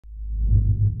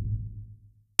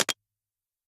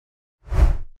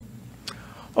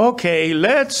Okay,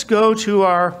 let's go to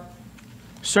our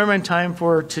sermon time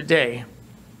for today.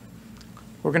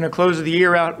 We're going to close the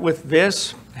year out with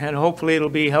this, and hopefully it'll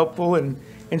be helpful and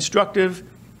instructive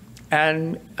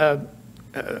and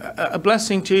a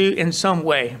blessing to you in some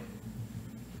way.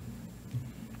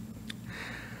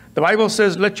 The Bible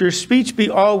says, "Let your speech be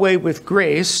always with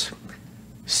grace,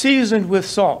 seasoned with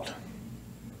salt,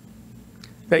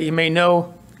 that you may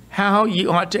know how ye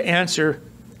ought to answer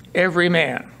every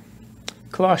man."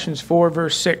 Colossians 4,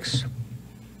 verse 6.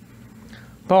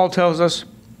 Paul tells us,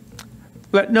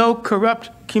 "Let no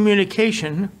corrupt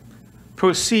communication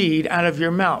proceed out of your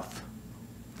mouth,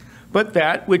 but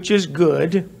that which is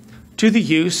good to the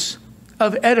use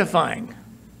of edifying."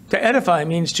 To edify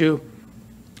means to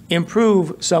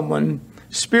improve someone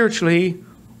spiritually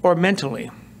or mentally,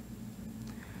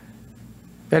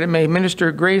 that it may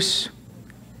minister grace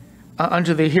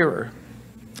unto the hearer.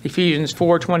 Ephesians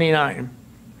 4:29.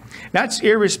 That's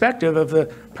irrespective of the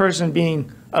person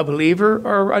being a believer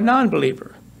or a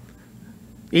non-believer.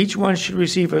 Each one should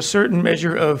receive a certain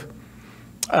measure of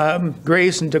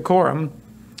grace and decorum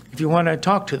if you want to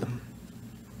talk to them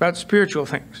about spiritual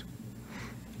things.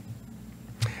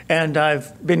 And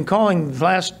I've been calling the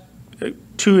last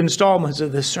two installments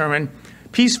of this sermon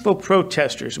peaceful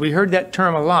protesters. We heard that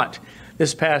term a lot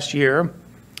this past year.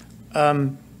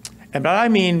 But I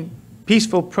mean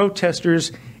peaceful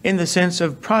protesters in the sense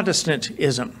of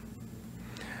Protestantism.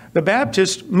 The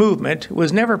Baptist movement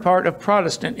was never part of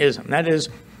Protestantism. That is,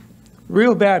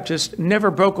 real Baptists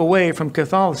never broke away from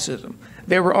Catholicism.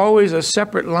 They were always a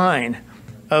separate line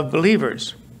of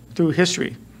believers through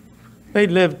history. They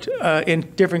lived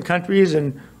in different countries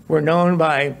and were known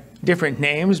by different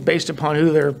names based upon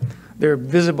who their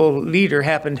visible leader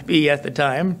happened to be at the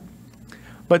time.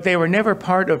 But they were never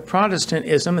part of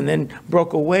Protestantism and then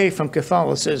broke away from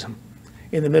Catholicism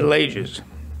in the Middle Ages.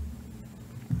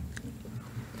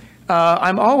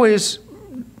 I'm always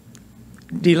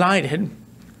delighted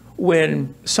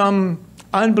when some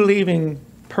unbelieving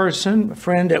person, a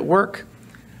friend at work,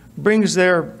 brings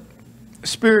their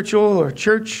spiritual or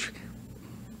church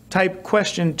type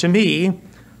question to me,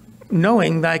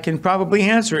 knowing that I can probably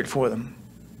answer it for them.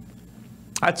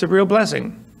 That's a real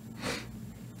blessing.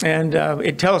 And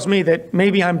it tells me that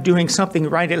maybe I'm doing something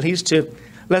right, at least to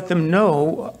let them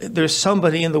know there's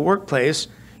somebody in the workplace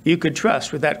you could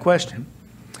trust with that question.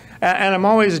 And I'm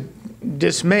always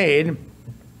dismayed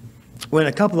when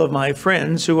a couple of my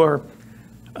friends who are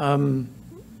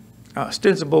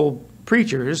ostensible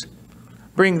preachers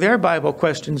bring their Bible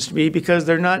questions to me because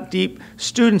they're not deep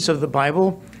students of the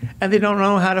Bible and they don't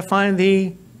know how to find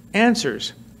the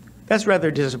answers. That's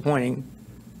rather disappointing.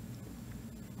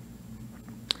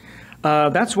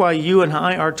 That's why you and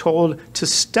I are told to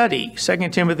study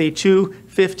 2 Timothy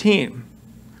 2:15.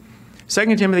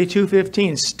 2 Timothy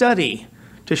 2:15, study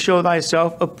to show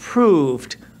thyself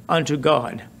approved unto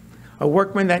God, a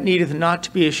workman that needeth not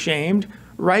to be ashamed,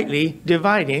 rightly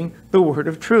dividing the word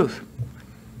of truth.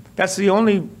 That's the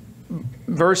only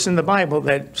verse in the Bible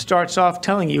that starts off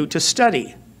telling you to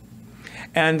study.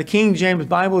 And the King James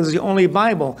Bible is the only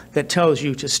Bible that tells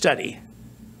you to study.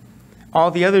 All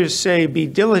the others say, be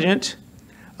diligent,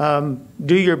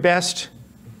 do your best.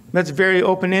 That's very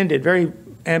open-ended, very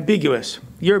ambiguous.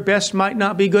 Your best might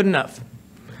not be good enough.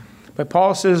 But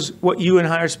Paul says what you and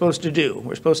I are supposed to do.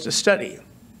 We're supposed to study.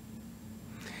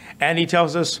 And he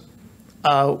tells us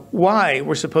why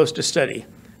we're supposed to study.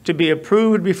 To be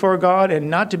approved before God and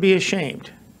not to be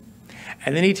ashamed.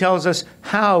 And then he tells us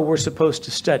how we're supposed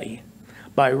to study.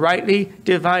 By rightly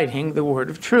dividing the word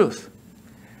of truth.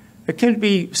 It can't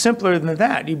be simpler than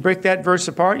that. You break that verse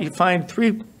apart, you find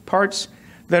three parts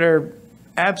that are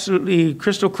absolutely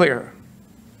crystal clear.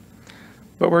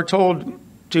 But we're told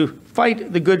to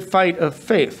fight the good fight of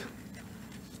faith.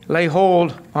 Lay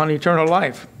hold on eternal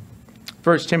life.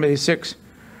 1 Timothy 6,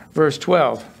 verse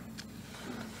 12.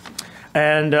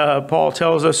 And Paul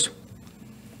tells us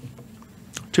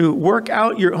to work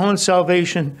out your own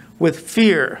salvation with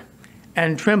fear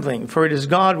and trembling, for it is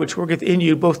God which worketh in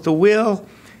you both to will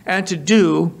and to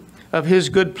do of his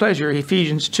good pleasure,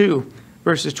 Ephesians 2,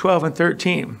 verses 12 and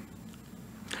 13.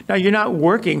 Now, you're not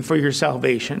working for your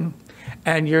salvation,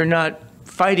 and you're not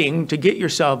fighting to get your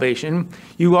salvation.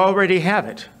 You already have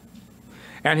it.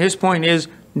 And his point is,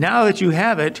 now that you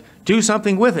have it, do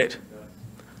something with it.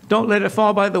 Don't let it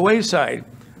fall by the wayside.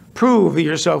 Prove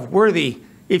yourself worthy,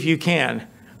 if you can,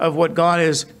 of what God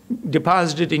has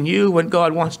deposited in you, what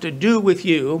God wants to do with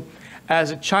you as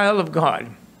a child of God,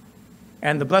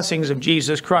 and the blessings of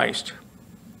Jesus Christ.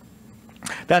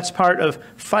 That's part of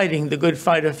fighting the good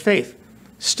fight of faith,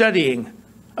 studying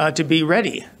to be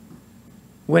ready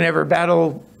whenever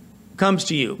battle comes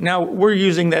to you. Now, we're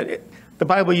using that, the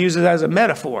Bible uses it as a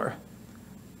metaphor.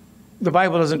 The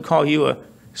Bible doesn't call you a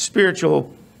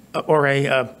spiritual or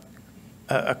a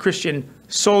Christian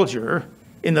soldier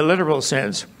in the literal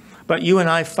sense, but you and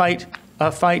I fight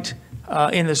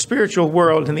in the spiritual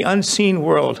world, in the unseen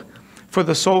world, for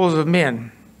the souls of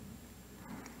men.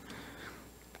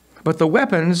 But the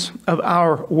weapons of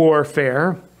our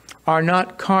warfare are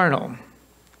not carnal,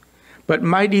 but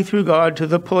mighty through God to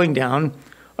the pulling down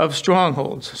of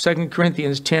strongholds. 2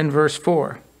 Corinthians 10, verse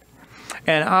 4.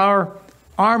 And our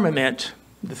armament,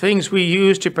 the things we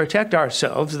use to protect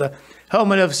ourselves, the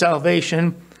helmet of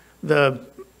salvation, the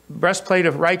breastplate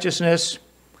of righteousness,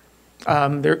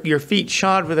 your feet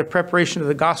shod with the preparation of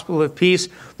the gospel of peace,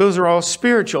 those are all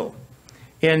spiritual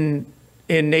in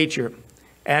nature.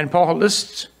 And Paul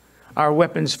lists our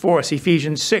weapons for us,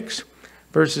 Ephesians 6,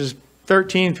 verses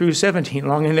 13 through 17,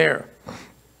 along in there.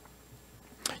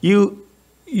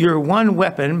 Your one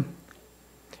weapon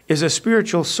is a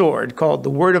spiritual sword called the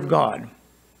Word of God.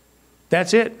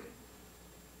 That's it.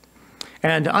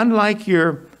 And unlike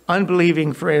your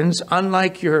unbelieving friends,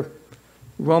 unlike your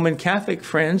Roman Catholic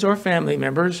friends or family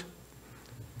members,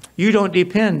 you don't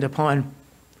depend upon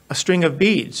a string of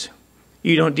beads.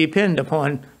 You don't depend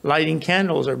upon lighting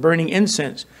candles or burning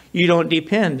incense. You don't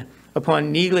depend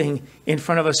upon kneeling in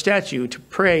front of a statue to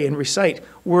pray and recite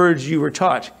words you were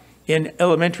taught in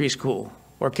elementary school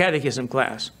or catechism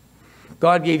class.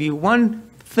 God gave you one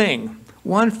thing,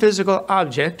 one physical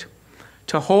object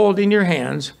to hold in your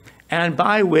hands, and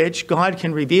by which God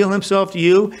can reveal himself to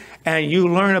you and you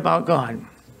learn about God.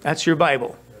 That's your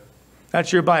Bible.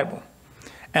 That's your Bible.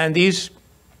 And these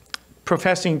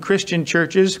professing Christian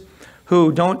churches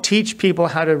who don't teach people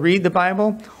how to read the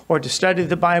Bible or to study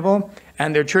the Bible,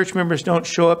 and their church members don't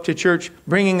show up to church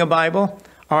bringing a Bible,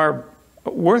 are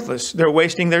worthless. They're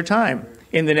wasting their time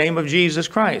in the name of Jesus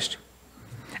Christ.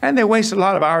 And they waste a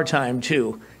lot of our time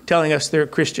too, telling us they're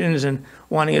Christians and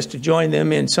wanting us to join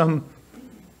them in some,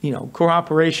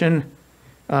 cooperation.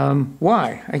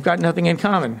 Why? I've got nothing in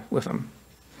common with them.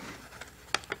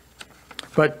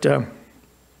 But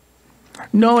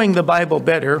knowing the Bible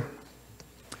better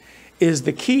is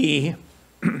the key.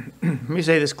 Let me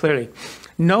say this clearly.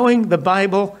 Knowing the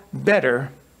Bible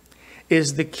better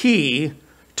is the key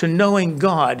to knowing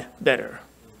God better.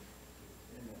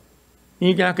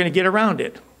 You're not going to get around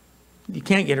it. You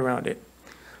can't get around it.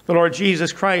 The Lord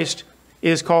Jesus Christ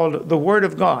is called the Word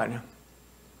of God,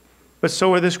 but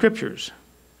so are the Scriptures.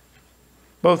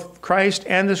 Both Christ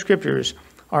and the Scriptures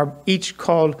are each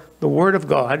called the Word of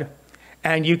God,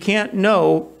 and you can't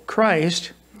know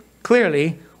Christ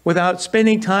clearly without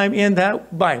spending time in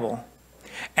that Bible.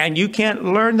 And you can't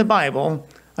learn the Bible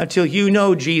until you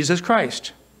know Jesus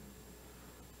Christ.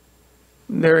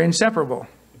 They're inseparable.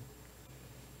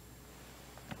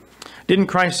 Didn't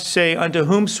Christ say, unto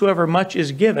whomsoever much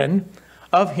is given,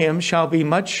 of him shall be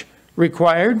much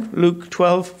required? Luke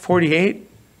 12:48.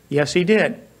 Yes, he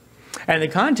did. And the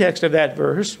context of that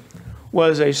verse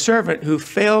was a servant who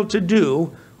failed to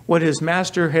do what his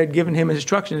master had given him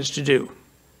instructions to do.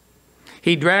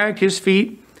 He dragged his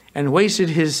feet and wasted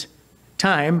his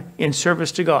time in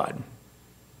service to God.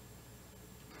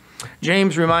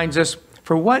 James reminds us,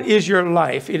 for what is your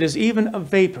life? It is even a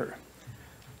vapor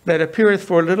that appeareth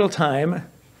for a little time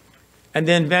and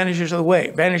then vanisheth away.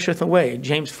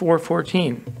 James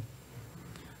 4:14.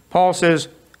 Paul says,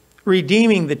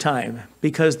 redeeming the time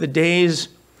because the days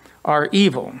are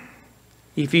evil.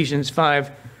 Ephesians 5,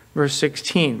 verse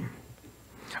 16.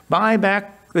 Buy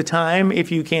back the time,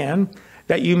 if you can,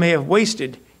 that you may have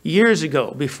wasted years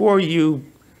ago before you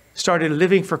started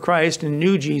living for Christ and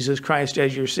knew Jesus Christ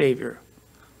as your Savior.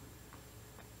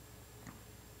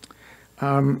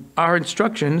 Our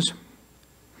instructions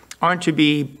aren't to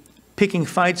be picking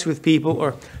fights with people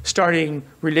or starting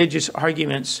religious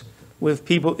arguments with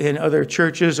people in other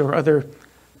churches or other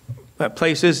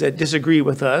places that disagree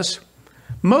with us.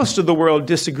 Most of the world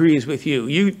disagrees with you.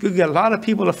 You've got a lot of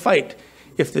people to fight,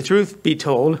 if the truth be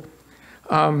told.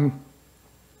 But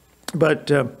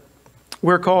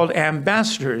we're called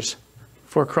ambassadors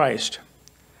for Christ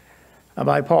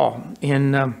by Paul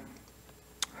in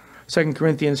 2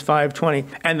 Corinthians 5:20.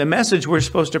 And the message we're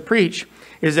supposed to preach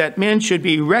is that men should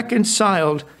be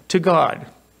reconciled to God.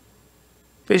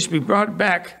 They should be brought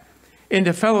back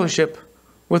into fellowship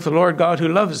with the Lord God who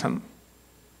loves them.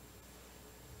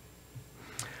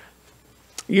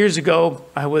 Years ago,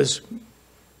 I was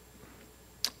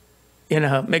in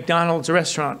a McDonald's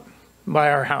restaurant by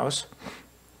our house.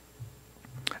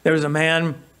 There was a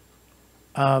man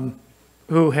who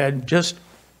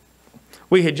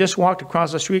we had just walked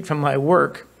across the street from my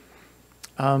work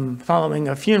following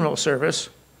a funeral service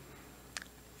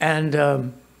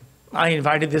And I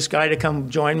invited this guy to come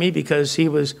join me because he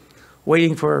was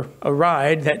waiting for a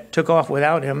ride that took off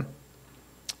without him.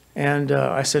 And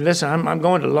I said, listen, I'm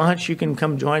going to lunch. You can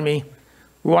come join me.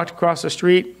 We walked across the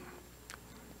street.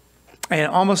 And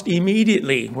almost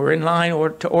immediately, we're in line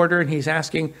to order, and he's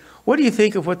asking, what do you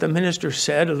think of what the minister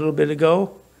said a little bit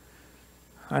ago?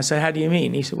 I said, how do you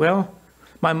mean? He said, well,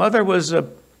 my mother was a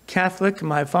Catholic.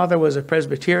 My father was a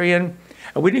Presbyterian.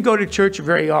 And we didn't go to church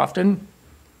very often.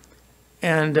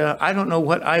 And I don't know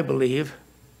what I believe.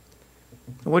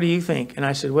 What do you think? And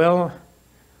I said, well,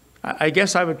 I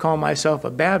guess I would call myself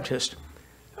a Baptist.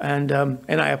 And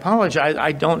I apologize.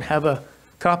 I don't have a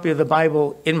copy of the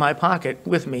Bible in my pocket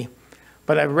with me.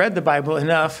 But I've read the Bible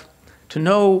enough to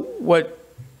know what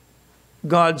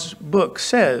God's book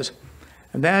says.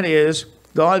 And that is,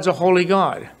 God's a holy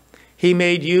God. He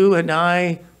made you and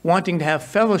I wanting to have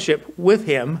fellowship with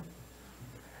him.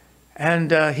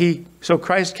 And so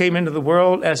Christ came into the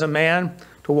world as a man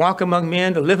to walk among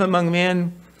men, to live among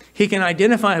men. He can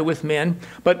identify with men.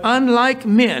 But unlike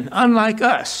men, unlike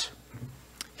us,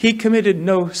 he committed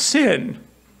no sin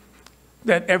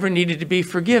that ever needed to be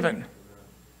forgiven.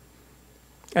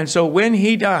 And so when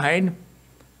he died,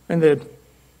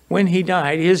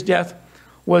 his death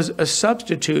was a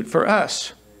substitute for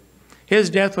us. His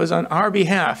death was on our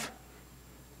behalf.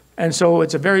 And so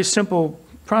it's a very simple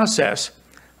process.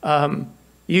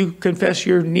 You confess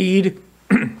your need,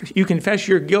 you confess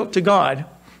your guilt to God,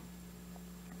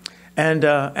 and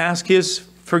ask his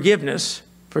forgiveness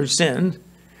for sin.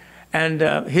 And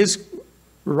his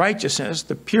righteousness,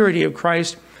 the purity of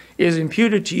Christ, is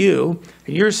imputed to you,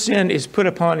 and your sin is put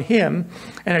upon him,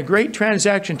 and a great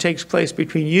transaction takes place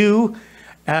between you,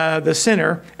 the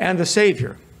sinner, and the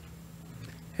Savior.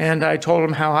 And I told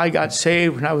him how I got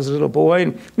saved when I was a little boy.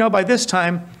 And by this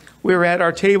time, we were at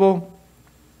our table,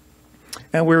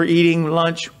 and we were eating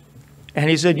lunch, and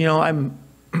he said,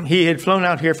 he had flown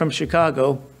out here from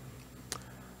Chicago,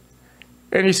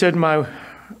 and he said,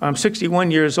 I'm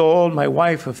 61 years old. My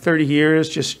wife of 30 years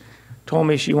just told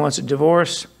me she wants a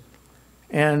divorce.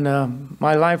 And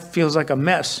my life feels like a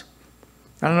mess.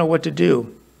 I don't know what to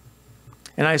do.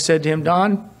 And I said to him,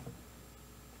 Don,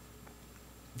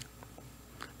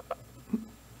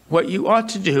 what you ought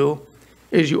to do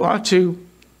is you ought to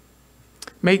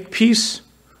make peace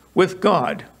with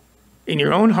God in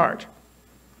your own heart.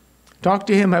 Talk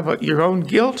to him about your own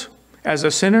guilt as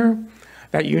a sinner,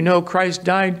 that you know Christ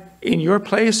died in your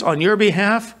place on your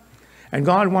behalf, and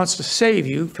God wants to save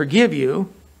you, forgive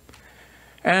you.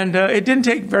 And it didn't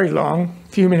take very long, a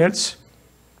few minutes,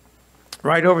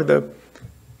 right over the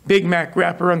Big Mac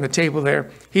wrapper on the table there.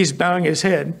 He's bowing his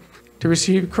head to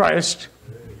receive Christ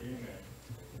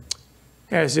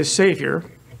as his Savior.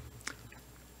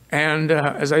 And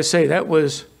as I say, that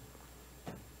was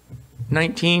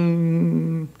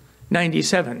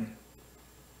 1997.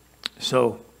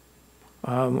 So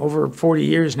over 40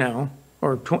 years now,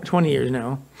 or 20 years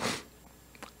now.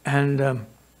 And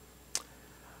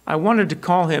I wanted to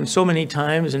call him so many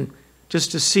times and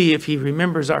just to see if he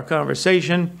remembers our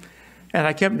conversation. And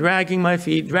I kept dragging my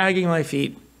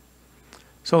feet.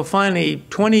 So finally,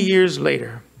 20 years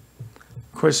later,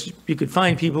 of course, you could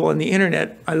find people on the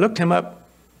internet. I looked him up,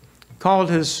 called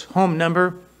his home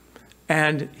number,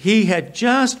 and he had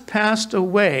just passed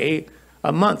away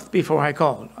a month before I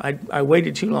called. I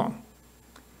waited too long.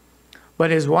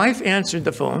 But his wife answered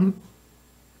the phone.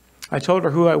 I told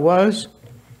her who I was,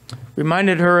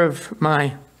 reminded her of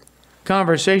my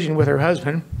conversation with her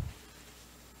husband.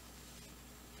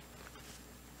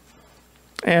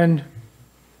 And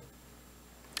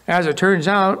as it turns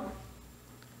out,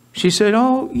 she said,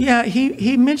 oh, yeah,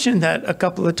 he mentioned that a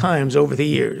couple of times over the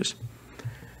years.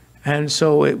 And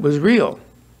so it was real.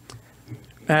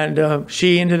 And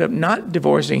she ended up not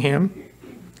divorcing him.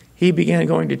 He began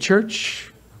going to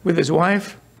church with his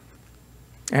wife,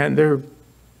 and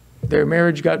their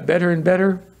marriage got better and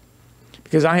better,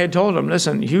 because I had told him,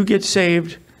 listen, you get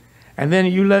saved, and then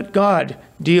you let God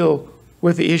deal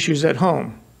with the issues at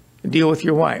home, deal with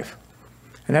your wife.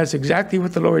 And that's exactly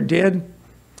what the Lord did.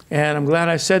 And I'm glad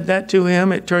I said that to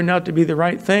him. It turned out to be the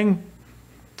right thing.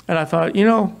 And I thought,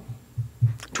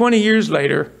 20 years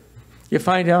later, you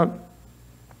find out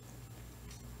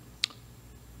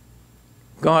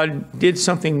God did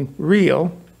something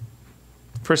real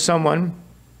for someone.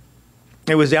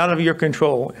 It was out of your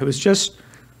control. It was just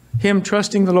him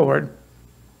trusting the Lord,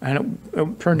 and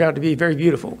it turned out to be very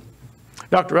beautiful.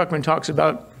 Dr. Ruckman talks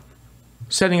about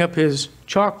setting up his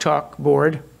chalk talk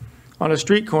board on a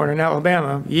street corner in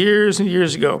Alabama years and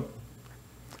years ago.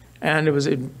 And it was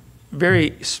a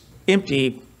very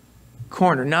empty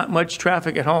corner, not much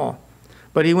traffic at all.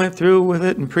 But he went through with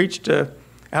it and preached an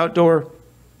outdoor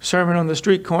sermon on the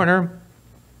street corner.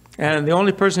 And the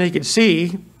only person he could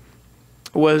see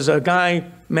was a guy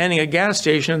manning a gas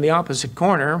station in the opposite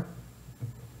corner,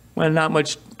 when not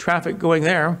much traffic going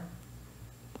there.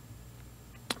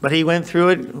 But he went through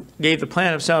it, gave the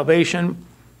plan of salvation,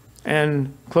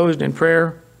 and closed in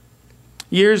prayer.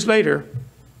 Years later,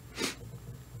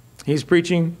 he's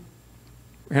preaching,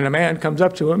 and a man comes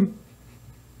up to him.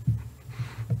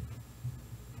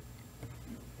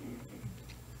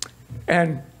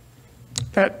 And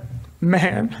that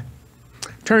man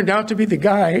turned out to be the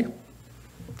guy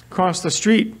across the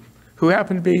street who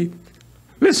happened to be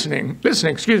listening,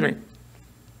 excuse me.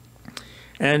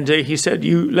 And he said,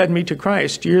 "You led me to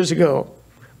Christ years ago."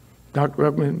 Dr.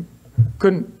 Rugman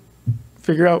couldn't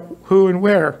figure out who and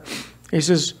where. He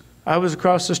says, "I was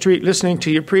across the street listening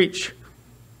to you preach."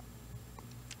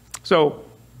 So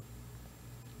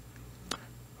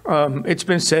it's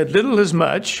been said, little is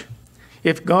much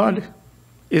if God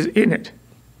is in it.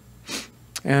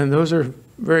 And those are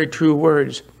very true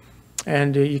words.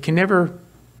 And you can never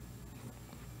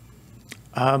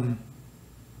outdo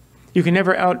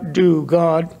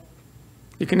God.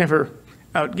 You can never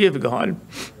outgive God.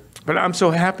 But I'm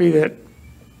so happy that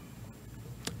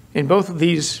in both of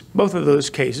those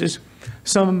cases,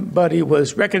 somebody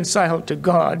was reconciled to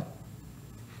God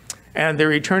and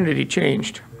their eternity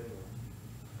changed.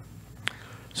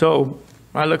 So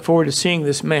I look forward to seeing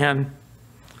this man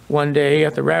one day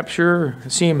at the rapture,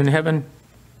 see him in heaven.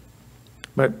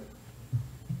 But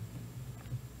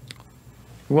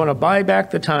we want to buy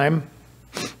back the time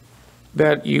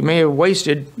that you may have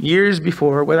wasted years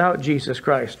before without Jesus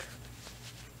Christ.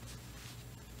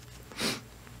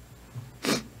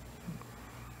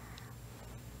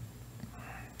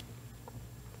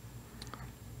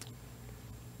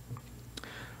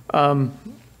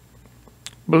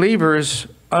 Believers,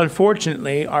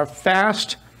 unfortunately, are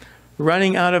fast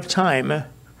running out of time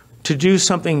to do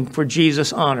something for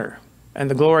Jesus' honor and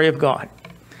the glory of God.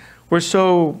 We're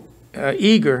so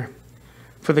eager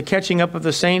for the catching up of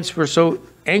the saints. We're so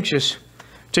anxious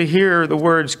to hear the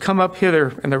words, "Come up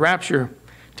hither," and the rapture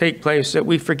take place, that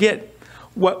we forget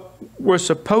what we're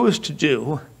supposed to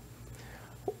do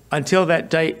until that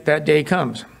day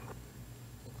comes.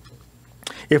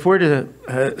 If we're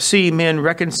to see men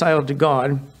reconciled to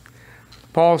God,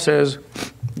 Paul says,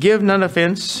 "Give none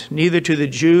offense, neither to the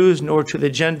Jews, nor to the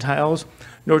Gentiles,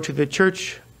 nor to the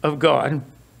church of God,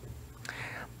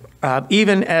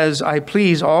 even as I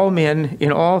please all men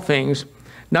in all things,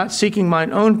 not seeking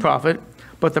mine own profit,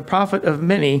 but the profit of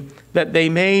many, that they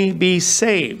may be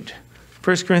saved."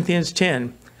 1 Corinthians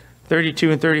 10,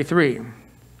 32 and 33.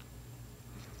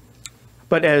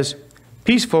 But as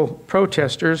peaceful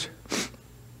protesters,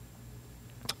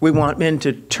 we want men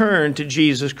to turn to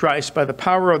Jesus Christ by the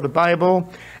power of the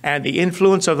Bible and the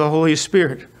influence of the Holy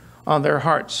Spirit on their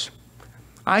hearts.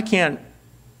 I can't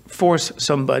force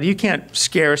somebody. You can't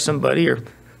scare somebody or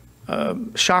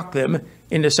shock them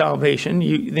into salvation.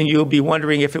 Then you'll be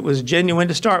wondering if it was genuine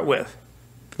to start with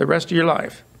for the rest of your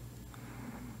life.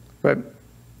 But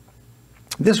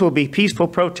this will be Peaceful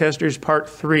Protesters Part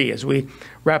 3 as we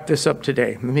wrap this up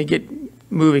today. Let me get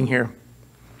moving here.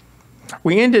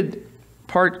 We ended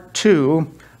Part 2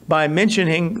 by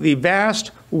mentioning the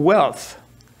vast wealth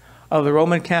of the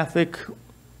Roman Catholic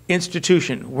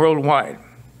institution worldwide.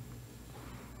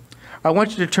 I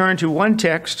want you to turn to one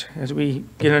text as we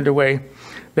get underway.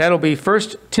 That'll be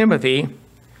 1 Timothy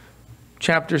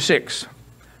chapter 6.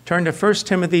 Turn to 1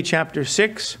 Timothy chapter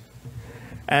 6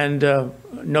 and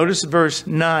notice verse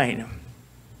 9.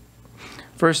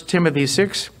 1 Timothy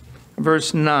 6,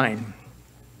 verse 9.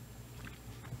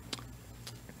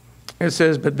 It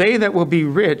says, "But they that will be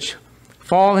rich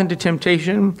fall into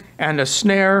temptation and a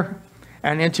snare,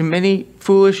 and into many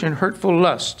foolish and hurtful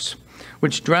lusts,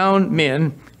 which drown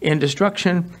men in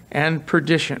destruction and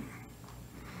perdition."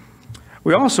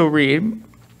 We also read,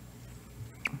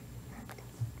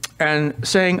 "And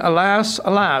saying, Alas,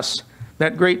 alas,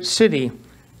 that great city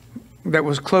that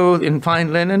was clothed in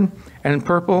fine linen and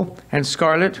purple and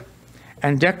scarlet,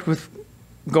 and decked with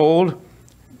gold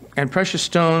and precious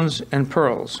stones and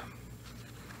pearls.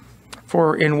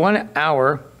 For in 1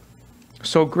 hour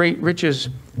so great riches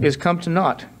is come to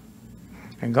naught.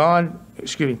 And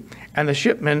and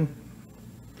the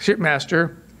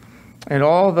shipmaster, and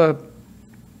all the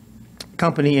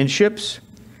company in ships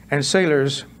and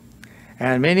sailors,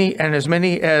 and as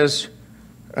many as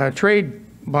trade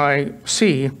by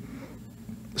sea,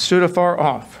 stood afar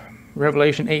off."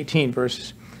 Revelation 18,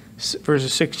 verses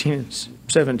 16 and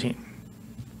 17.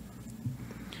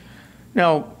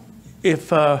 Now,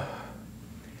 if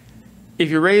if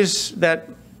you raise that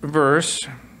verse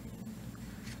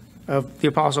of the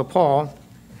Apostle Paul,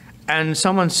 and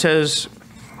someone says,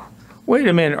 wait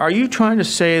a minute, are you trying to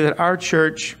say that our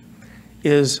church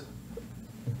is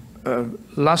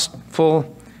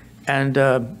lustful and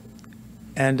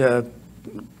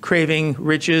craving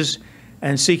riches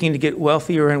and seeking to get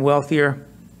wealthier and wealthier?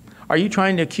 Are you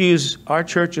trying to accuse our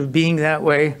church of being that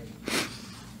way?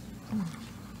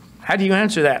 How do you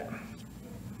answer that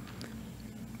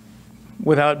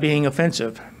without being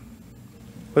offensive,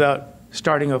 without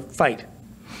starting a fight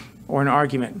or an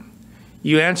argument?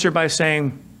 You answer by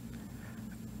saying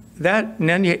that.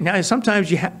 Now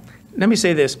sometimes let me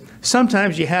say this.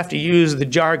 Sometimes you have to use the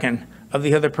jargon of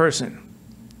the other person.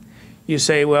 You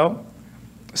say, well,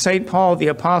 St. Paul the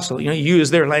Apostle, you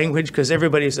use their language because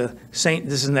everybody's a saint,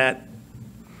 this and that.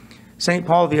 St.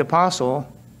 Paul the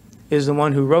Apostle is the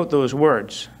one who wrote those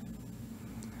words.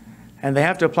 And they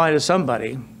have to apply to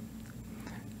somebody.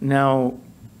 Now,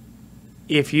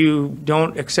 if you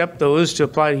don't accept those to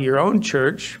apply to your own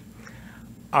church,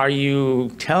 are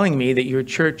you telling me that your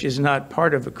church is not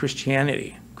part of a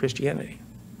Christianity?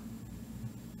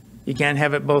 You can't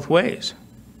have it both ways.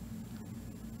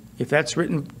 If that's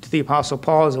written to the Apostle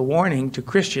Paul as a warning to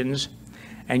Christians,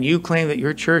 and you claim that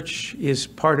your church is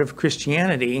part of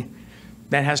Christianity,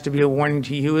 that has to be a warning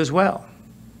to you as well.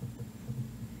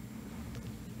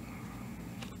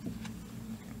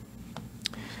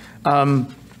 But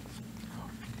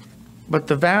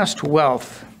the vast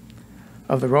wealth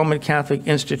of the Roman Catholic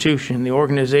institution, the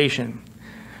organization,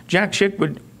 Jack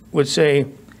Schick would say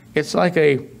it's like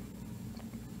a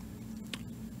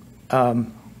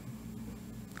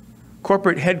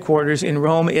corporate headquarters in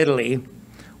Rome, Italy,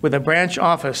 with a branch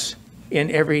office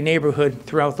in every neighborhood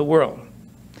throughout the world.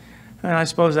 And I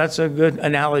suppose that's a good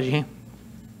analogy.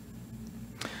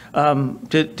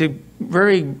 To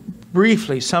very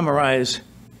briefly summarize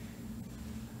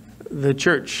the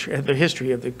church, the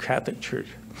history of the Catholic Church.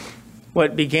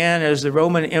 What began as the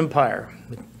Roman Empire,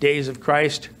 the days of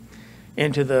Christ,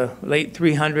 into the late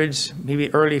 300s,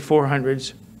 maybe early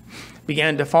 400s,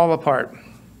 began to fall apart,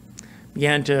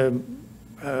 began to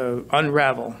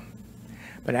unravel.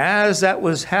 But as that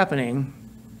was happening,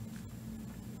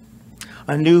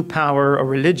 a new power, a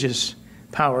religious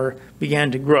power, began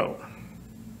to grow.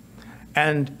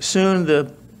 And soon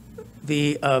the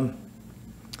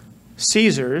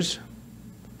Caesars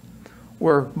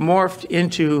were morphed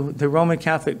into the Roman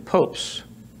Catholic popes.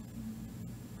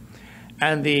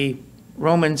 And the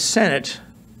Roman Senate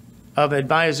of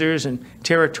advisors and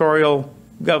territorial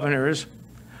governors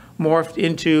morphed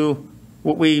into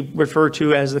what we refer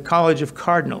to as the College of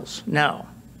Cardinals now.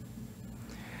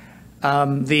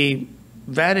 The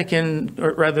Vatican,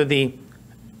 or rather the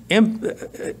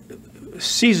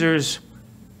Caesar's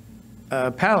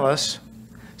palace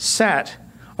sat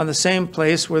on the same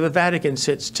place where the Vatican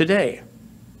sits today.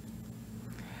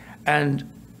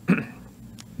 And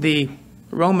the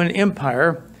Roman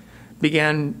Empire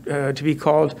began to be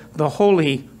called the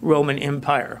Holy Roman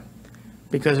Empire,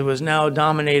 because it was now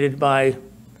dominated by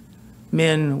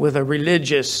men with a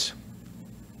religious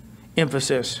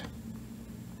emphasis.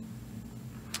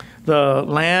 The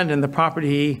land and the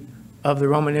property of the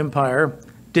Roman Empire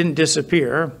didn't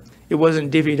disappear. It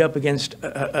wasn't divvied up against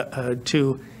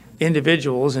to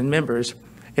individuals and members.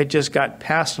 It just got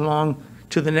passed along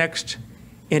to the next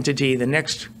entity, the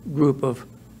next group of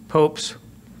popes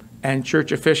and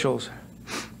church officials.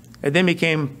 It then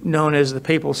became known as the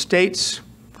Papal States.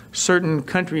 Certain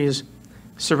countries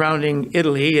surrounding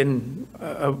Italy and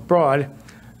abroad,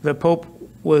 the Pope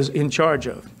was in charge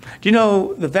of. Do you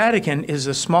know the Vatican is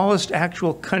the smallest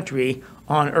actual country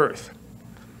on earth?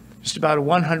 Just about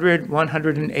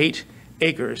 108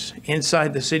 acres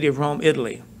inside the city of Rome,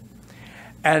 Italy.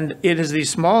 And it is the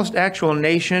smallest actual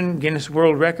nation, Guinness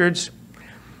World Records.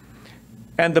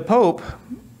 And the Pope,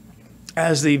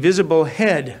 as the visible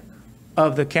head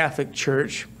of the Catholic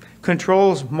Church,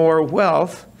 controls more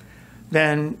wealth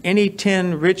than any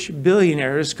 10 rich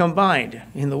billionaires combined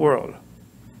in the world.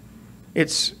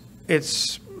 It's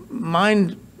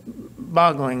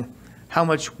mind-boggling how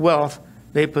much wealth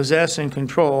they possess and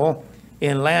control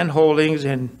in land holdings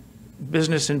and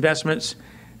business investments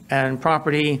and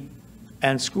property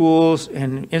and schools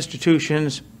and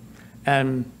institutions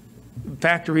and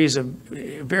factories of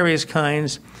various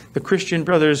kinds. The Christian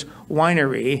Brothers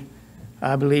Winery,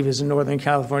 I believe, is in Northern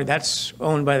California. That's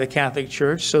owned by the Catholic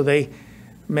Church, so they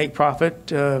make profit,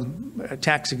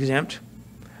 tax exempt.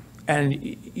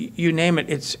 And you name it,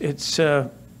 it's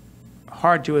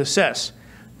hard to assess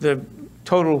the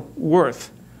total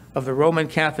worth of the Roman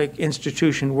Catholic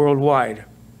institution worldwide.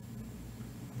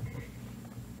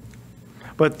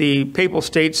 But the papal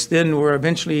states then were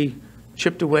eventually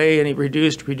chipped away and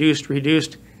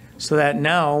reduced, so that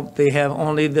now they have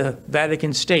only the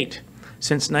Vatican State.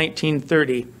 Since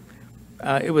 1930,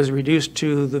 it was reduced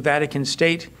to the Vatican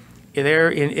State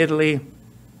there in Italy.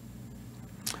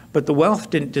 But the wealth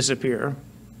didn't disappear.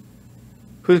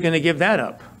 Who's going to give that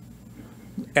up?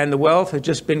 And the wealth has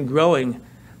just been growing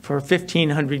for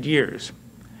 1,500 years.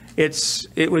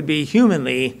 It would be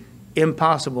humanly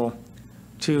impossible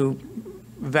to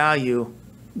value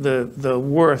the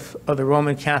worth of the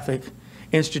Roman Catholic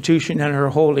institution and her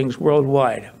holdings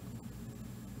worldwide.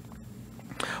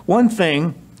 One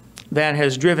thing that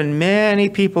has driven many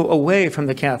people away from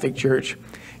the Catholic Church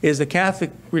is the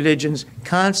Catholic religion's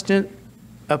constant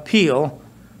appeal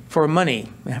for money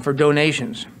and for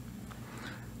donations.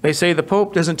 They say the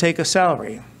Pope doesn't take a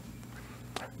salary,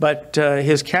 but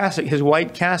his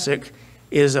white cassock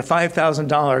is a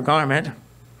 $5,000 garment,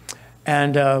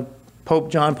 and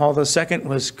Pope John Paul II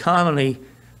was commonly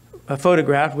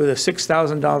photographed with a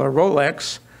 $6,000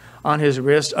 Rolex on his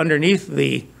wrist underneath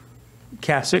the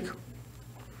cassock.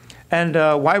 And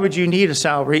why would you need a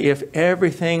salary if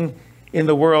everything in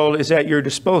the world is at your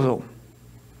disposal?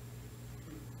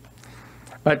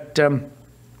 But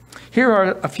here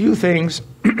are a few things,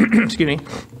 excuse me,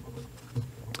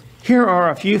 here are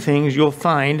a few things you'll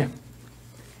find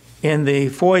in the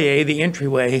foyer, the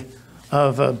entryway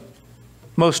of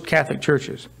most Catholic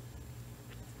churches.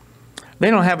 They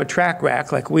don't have a track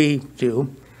rack like we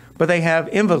do, but they have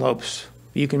envelopes.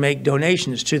 You can make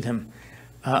donations to them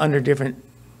under different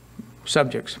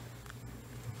subjects.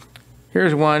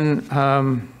 Here's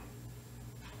one.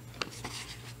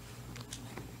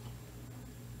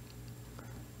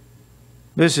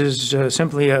 This is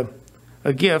simply a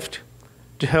gift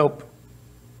to help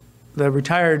the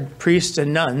retired priests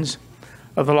and nuns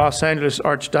of the Los Angeles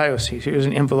Archdiocese. Here's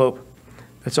an envelope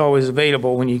that's always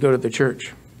available when you go to the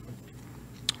church.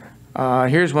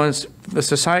 Here's one, the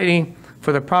Society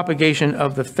for the Propagation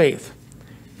of the Faith.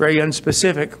 Very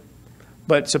unspecific,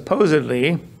 but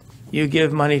supposedly you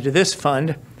give money to this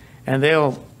fund and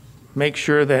they'll make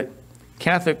sure that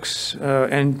Catholics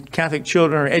and Catholic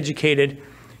children are educated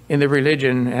in the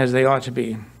religion as they ought to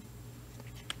be.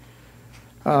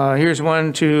 Here's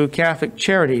one to Catholic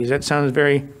Charities. That sounds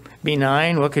very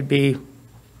benign. What could be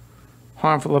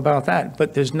harmful about that?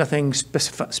 But there's nothing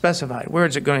specified. Where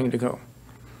is it going to go?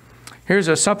 Here's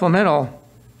a supplemental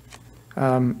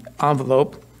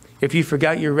envelope. If you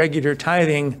forgot your regular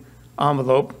tithing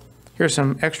envelope, here's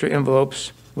some extra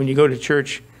envelopes. When you go to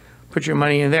church, put your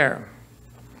money in there.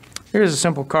 Here's a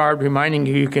simple card reminding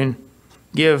you can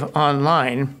give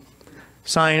online.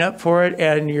 Sign up for it,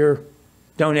 and your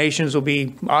donations will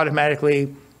be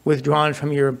automatically withdrawn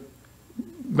from your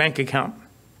bank account.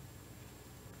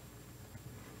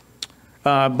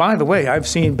 By the way, I've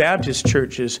seen Baptist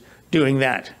churches doing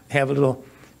that. They have a little,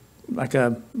 like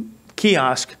a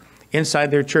kiosk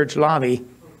inside their church lobby.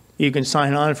 You can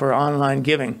sign on for online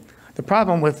giving. The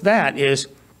problem with that is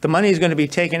the money is going to be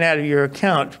taken out of your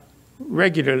account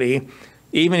regularly,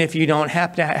 even if you don't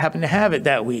happen to have it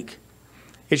that week.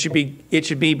 It should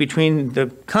be between the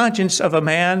conscience of a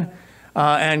man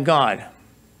and God.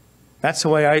 That's the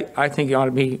way I think it ought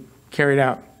to be carried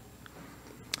out.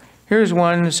 Here's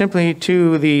one simply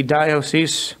to the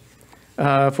diocese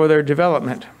for their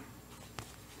development.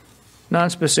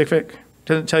 Non-specific,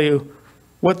 doesn't tell you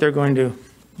what they're going to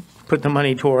put the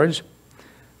money towards,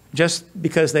 just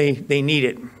because they need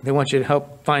it. They want you to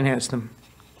help finance them.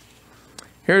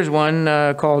 Here's one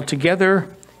called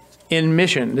Together in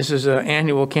Mission. This is an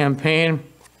annual campaign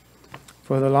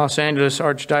for the Los Angeles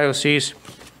Archdiocese.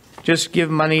 Just give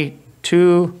money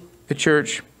to the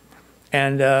church,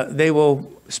 and they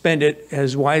will spend it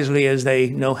as wisely as they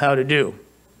know how to do.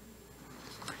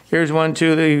 Here's one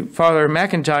to the Father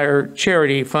McIntyre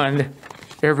Charity Fund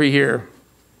every year.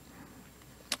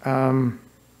 And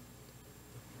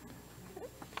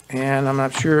I'm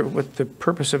not sure what the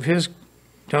purpose of his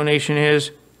donation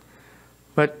is,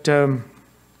 but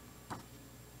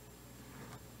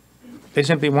they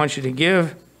simply want you to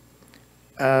give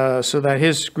so that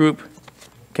his group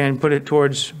can put it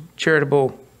towards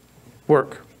charitable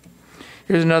work.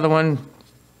 Here's another one,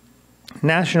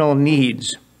 National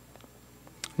Needs.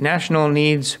 National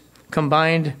Needs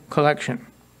Combined Collection.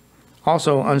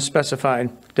 Also unspecified.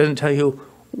 Doesn't tell you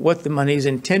what the money is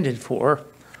intended for,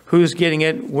 who's getting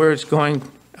it, where it's going,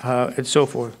 and so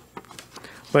forth.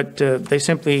 But they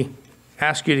simply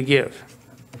ask you to give.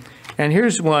 And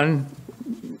here's one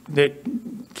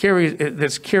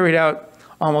that's carried out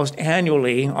almost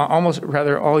annually, almost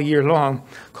rather all year long,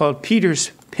 called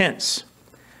Peter's Pence.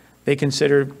 They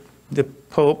consider the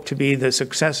Pope to be the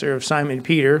successor of Simon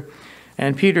Peter,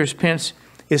 and Peter's pence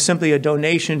is simply a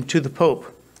donation to the Pope,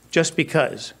 just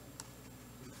because.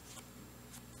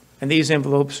 And these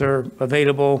envelopes are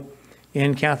available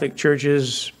in Catholic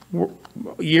churches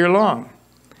year long.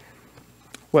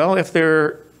 Well, if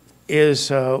there is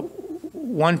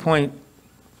 1.3,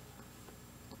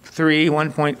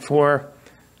 1.4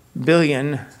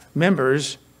 billion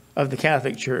members of the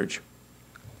Catholic Church,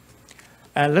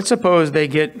 and let's suppose they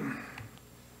get $1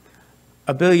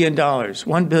 billion,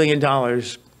 $1 billion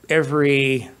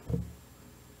every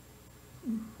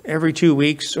 2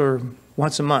 weeks or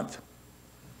once a month,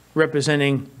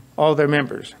 representing all their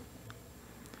members.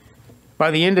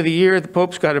 By the end of the year, the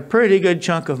Pope's got a pretty good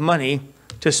chunk of money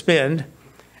to spend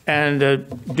and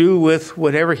do with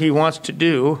whatever he wants to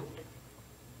do.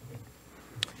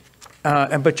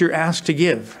 But you're asked to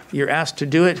give. You're asked to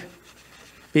do it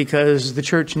because the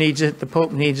church needs it, the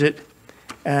Pope needs it,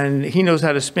 and he knows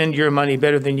how to spend your money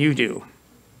better than you do.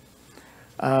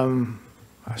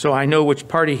 So I know which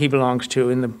party he belongs to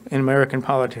in American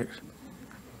politics.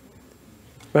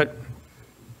 But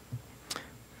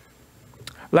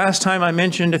last time I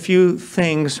mentioned a few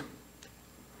things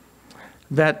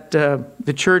that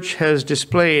the church has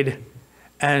displayed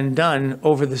and done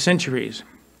over the centuries,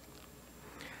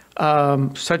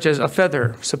 such as a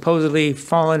feather supposedly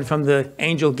fallen from the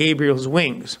angel Gabriel's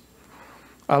wings,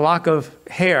 a lock of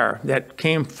hair that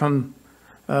came from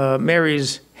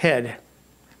Mary's head.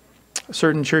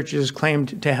 Certain churches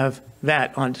claimed to have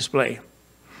that on display.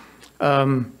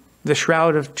 The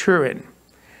Shroud of Turin.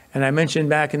 And I mentioned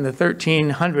back in the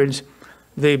 1300s,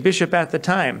 the bishop at the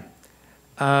time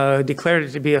declared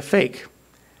it to be a fake.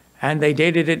 And they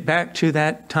dated it back to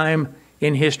that time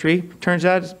in history. Turns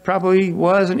out it probably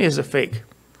was and is a fake.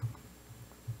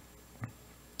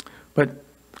 But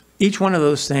each one of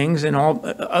those things and all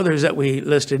others that we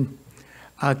listed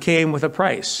came with a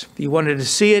price. If you wanted to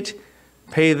see it,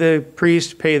 pay the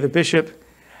priest, pay the bishop,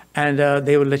 and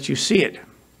they would let you see it.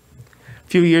 A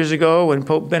few years ago, when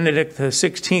Pope Benedict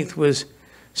XVI was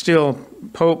still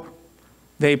Pope,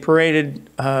 they paraded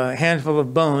a handful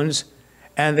of bones,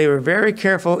 and they were very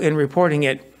careful in reporting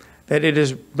it that it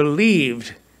is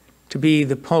believed to be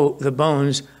the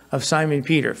bones of Simon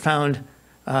Peter, found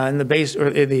in the base or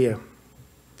the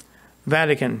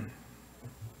Vatican.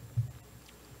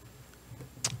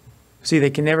 See,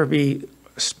 they can never be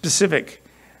specific.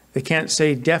 They can't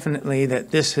say definitely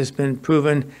that this has been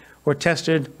proven or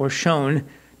tested or shown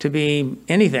to be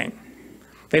anything.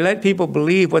 They let people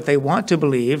believe what they want to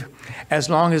believe as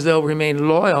long as they'll remain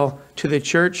loyal to the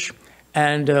church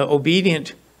and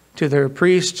obedient to their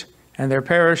priest and their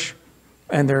parish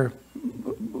and their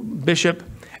bishop,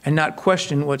 and not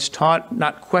question what's taught,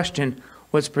 not question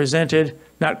what's presented,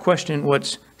 not question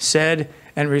what's said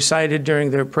and recited during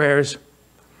their prayers.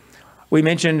 We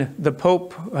mentioned the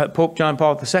Pope, Pope John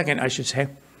Paul II, I should say,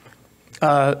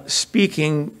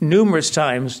 speaking numerous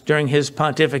times during his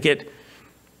pontificate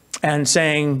and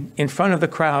saying in front of the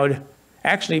crowd,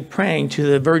 actually praying to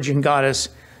the Virgin Goddess,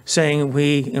 saying,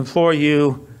 "We implore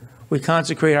you, we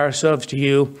consecrate ourselves to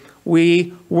you,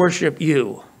 we worship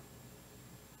you."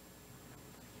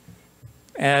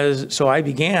 So I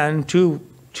began two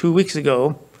weeks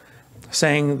ago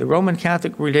saying the Roman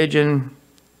Catholic religion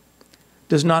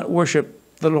does not worship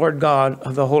the Lord God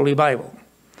of the Holy Bible.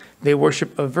 They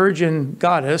worship a virgin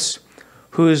goddess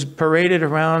who is paraded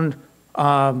around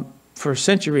for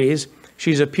centuries.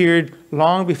 She's appeared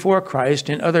long before Christ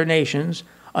in other nations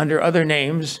under other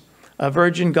names, a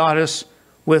virgin goddess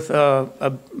with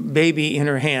a baby in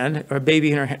her hand or a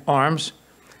baby in her arms,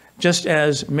 just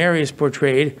as Mary is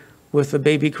portrayed with the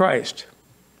baby Christ.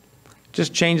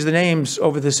 Just change the names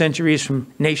over the centuries from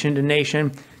nation to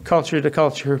nation, culture to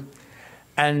culture,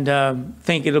 and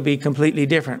think it'll be completely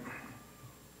different.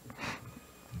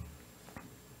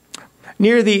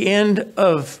 Near the end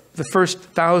of the first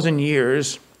 1,000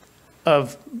 years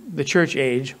of the church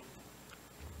age,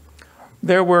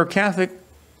 there were Catholic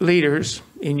leaders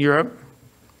in Europe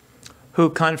who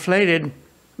conflated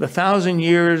the 1,000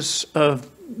 years of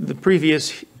the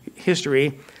previous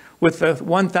history with the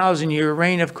 1,000-year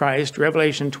reign of Christ,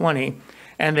 Revelation 20,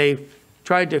 and they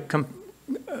tried to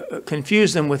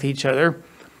confuse them with each other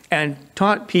and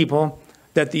taught people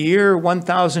that the year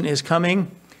 1,000 is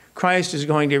coming, Christ is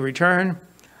going to return,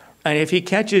 and if he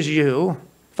catches you,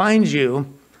 finds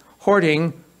you,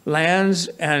 hoarding lands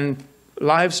and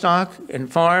livestock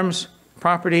and farms,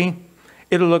 property,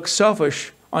 it'll look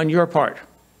selfish on your part.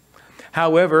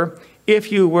 However,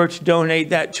 if you were to donate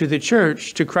that to the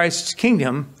church, to Christ's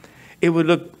kingdom, it would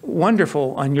look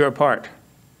wonderful on your part,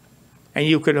 and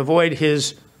you could avoid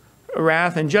his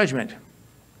wrath and judgment.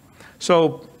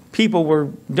 So people were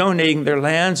donating their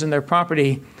lands and their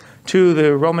property to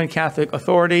the Roman Catholic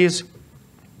authorities.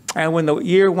 And when the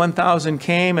year 1000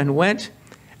 came and went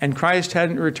and Christ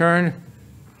hadn't returned,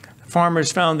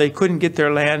 farmers found they couldn't get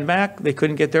their land back, they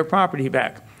couldn't get their property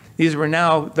back. These were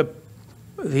now the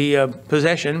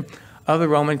possession of the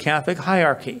Roman Catholic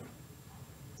hierarchy.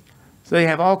 So they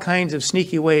have all kinds of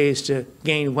sneaky ways to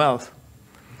gain wealth.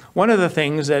 One of the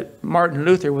things that Martin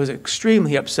Luther was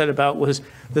extremely upset about was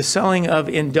the selling of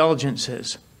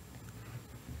indulgences.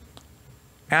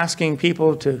 Asking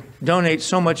people to donate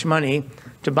so much money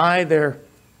to buy their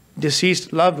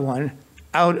deceased loved one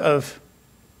out of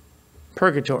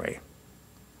purgatory.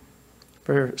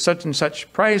 For such and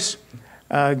such price,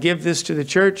 give this to the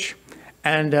church,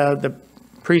 and the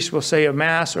priest will say a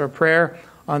mass or a prayer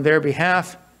on their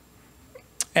behalf,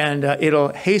 and it'll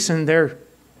hasten their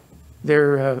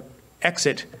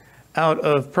exit out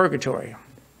of purgatory.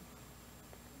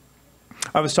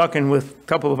 I was talking with a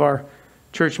couple of our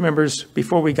church members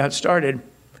before we got started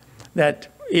that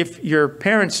if your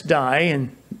parents die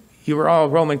and you were all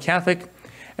Roman Catholic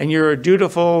and you're a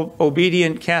dutiful,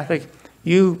 obedient Catholic,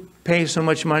 you pay so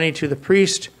much money to the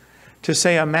priest to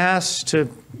say a mass, to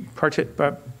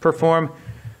perform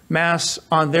mass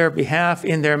on their behalf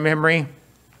in their memory.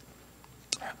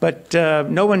 But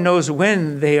no one knows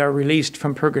when they are released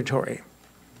from purgatory.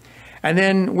 And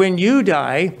then when you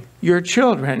die, your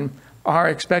children are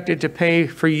expected to pay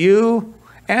for you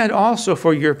and also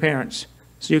for your parents.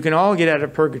 So you can all get out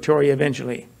of purgatory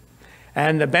eventually.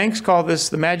 And the banks call this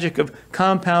the magic of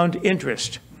compound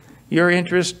interest. Your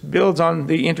interest builds on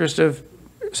the interest of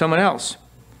someone else.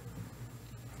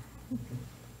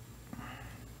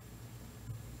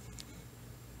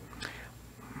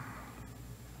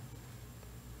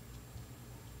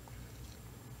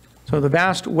 So the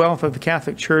vast wealth of the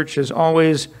Catholic Church has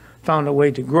always found a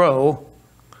way to grow,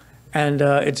 and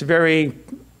it's very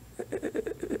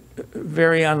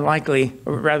unlikely,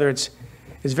 or rather it's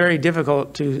very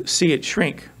difficult to see it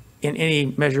shrink in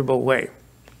any measurable way.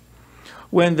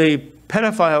 When the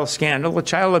pedophile scandal, the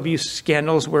child abuse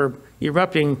scandals were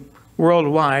erupting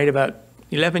worldwide about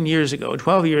 11 years ago,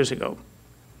 12 years ago,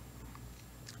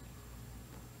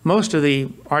 most of the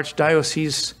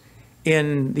archdioceses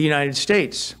in the United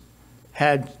States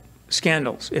had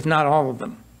scandals, if not all of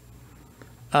them.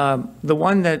 The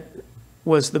one that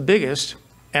was the biggest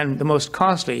and the most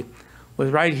costly was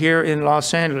right here in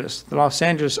Los Angeles, the Los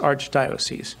Angeles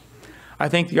Archdiocese. I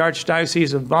think the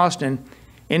Archdiocese of Boston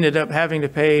ended up having to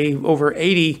pay over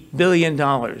 $80 billion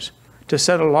to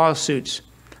settle lawsuits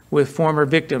with former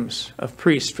victims of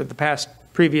priests for the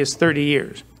previous 30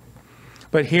 years.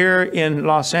 But here in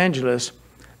Los Angeles,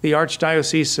 the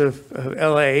Archdiocese of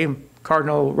LA,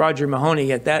 Cardinal Roger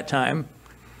Mahony at that time,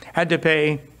 had to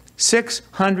pay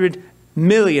 $600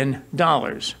 million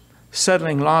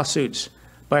settling lawsuits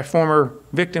by former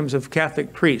victims of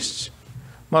Catholic priests,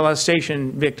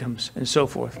 molestation victims, and so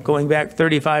forth, going back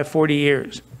 35, 40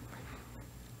 years.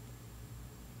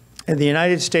 And the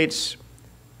United States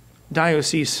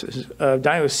dioceses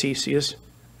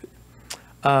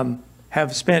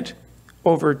have spent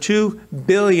over $2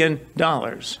 billion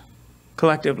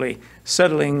collectively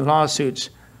settling lawsuits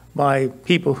by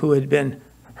people who had been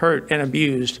hurt and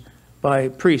abused by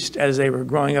priests as they were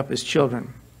growing up as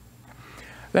children.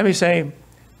 Let me say,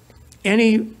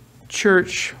 any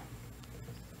church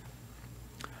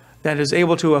that is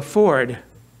able to afford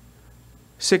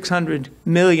 $600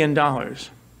 million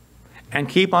and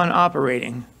keep on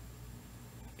operating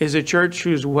is a church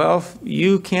whose wealth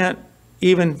you can't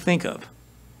even think of.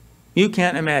 You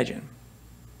can't imagine.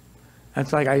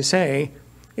 That's like I say,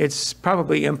 it's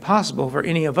probably impossible for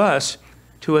any of us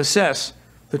to assess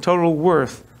the total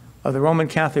worth of the Roman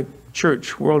Catholic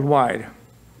Church worldwide.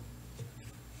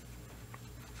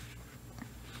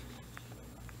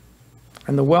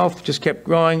 And the wealth just kept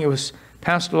growing. It was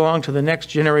passed along to the next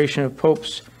generation of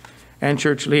popes and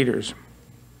church leaders.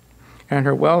 And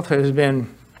her wealth has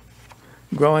been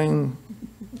growing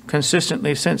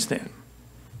consistently since then.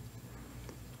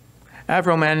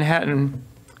 Avro Manhattan,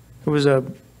 who was a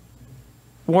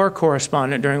war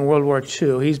correspondent during World War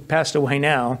II, he's passed away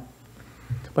now,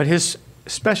 but his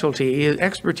specialty, his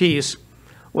expertise,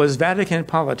 was Vatican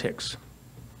politics.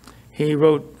 He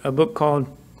wrote a book called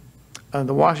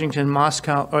the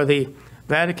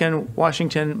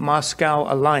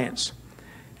Vatican-Washington-Moscow Alliance,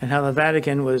 and how the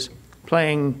Vatican was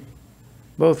playing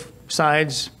both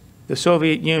sides, the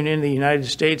Soviet Union, the United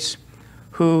States.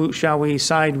 Who shall we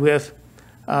side with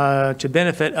to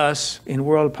benefit us in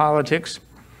world politics?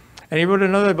 And he wrote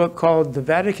another book called The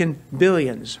Vatican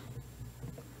Billions,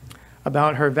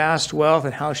 about her vast wealth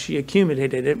and how she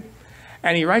accumulated it.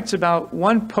 And he writes about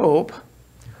one pope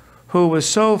who was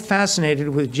so fascinated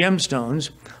with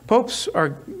gemstones.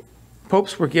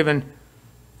 Popes were given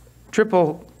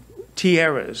triple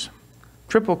tiaras,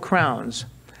 triple crowns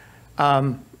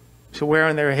to wear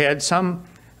on their head, some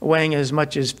weighing as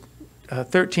much as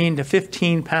 13 to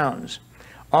 15 pounds,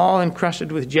 all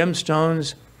encrusted with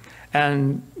gemstones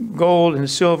and gold and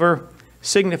silver,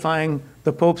 signifying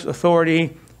the Pope's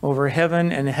authority over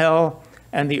heaven and hell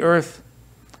and the earth.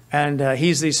 And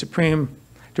he's the supreme.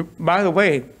 By the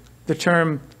way, the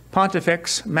term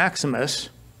Pontifex Maximus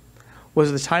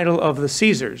was the title of the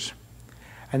Caesars,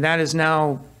 and that is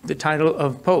now the title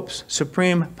of popes,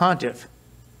 Supreme Pontiff.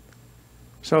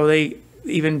 So they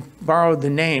even borrowed the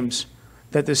names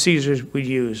that the Caesars would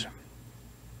use.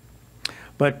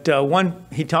 But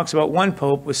he talks about one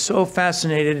pope was so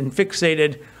fascinated and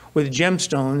fixated with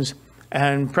gemstones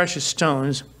and precious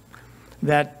stones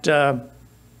that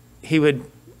he would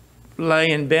lay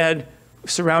in bed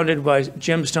surrounded by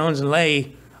gemstones and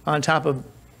lay on top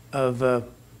of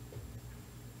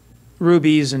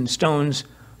rubies and stones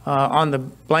on the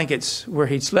blankets where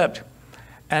he slept,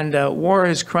 and wore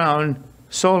his crown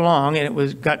so long, and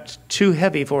it got too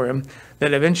heavy for him,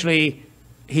 that eventually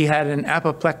he had an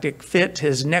apoplectic fit,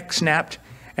 his neck snapped,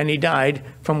 and he died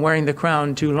from wearing the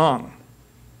crown too long.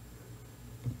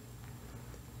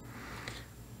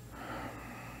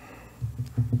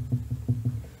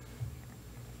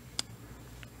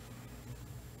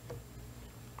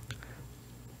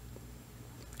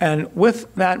 And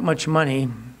with that much money,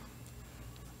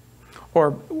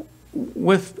 or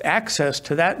with access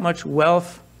to that much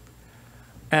wealth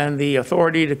and the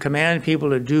authority to command people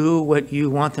to do what you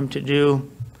want them to do,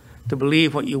 to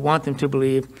believe what you want them to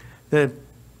believe, the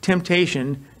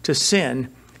temptation to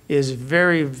sin is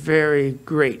very, very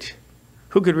great.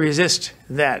 Who could resist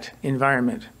that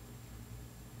environment?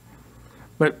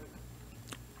 But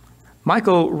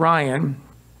Michael Ryan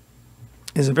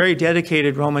is a very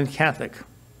dedicated Roman Catholic,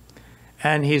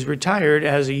 and he's retired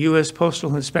as a U.S.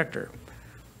 Postal Inspector.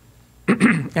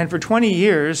 And for 20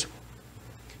 years,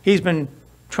 he's been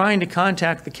trying to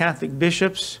contact the Catholic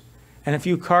bishops and a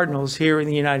few cardinals here in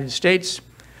the United States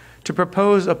to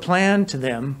propose a plan to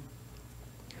them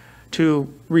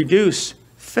to reduce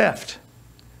theft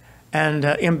and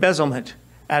embezzlement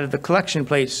out of the collection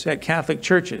plates at Catholic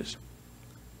churches.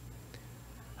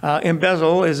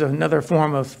 Embezzle is another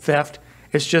form of theft.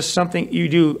 It's just something you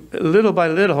do little by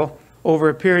little over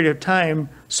a period of time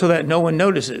so that no one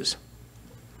notices.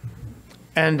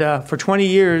 And for 20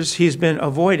 years, he's been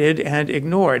avoided and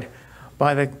ignored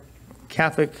by the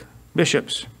Catholic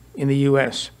bishops in the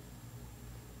U.S.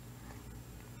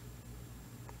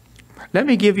 Let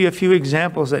me give you a few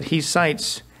examples that he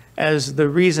cites as the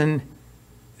reason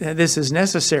that this is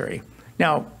necessary.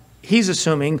 Now, he's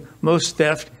assuming most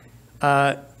theft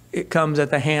it comes at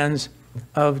the hands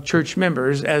of church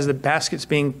members as the basket's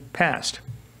being passed.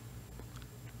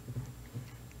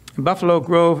 Buffalo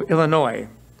Grove, Illinois,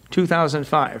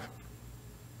 2005.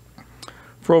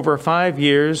 For over 5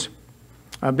 years,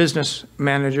 a business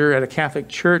manager at a Catholic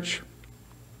church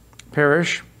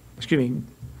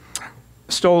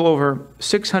stole over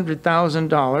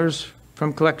 $600,000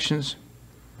 from collections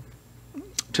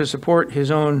to support his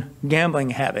own gambling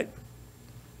habit.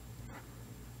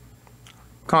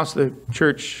 Cost the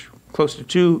church close to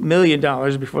 $2 million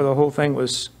before the whole thing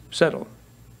was settled.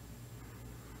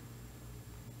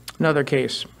 Another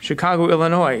case, Chicago,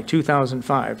 Illinois,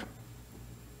 2005.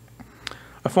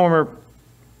 A former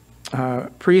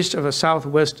priest of a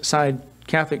Southwest Side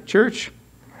Catholic church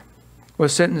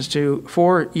was sentenced to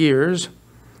 4 years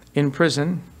in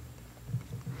prison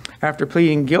after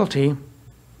pleading guilty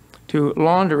to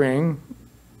laundering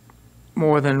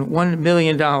more than $1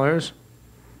 million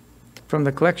from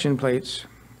the collection plates,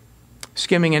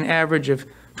 skimming an average of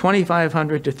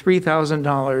 $2,500 to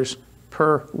 $3,000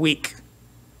 per week.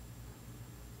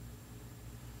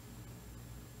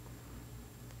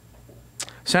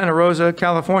 Santa Rosa,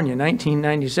 California,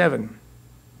 1997.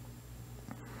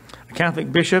 A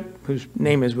Catholic bishop, whose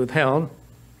name is withheld,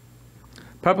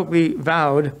 publicly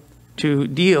vowed to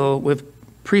deal with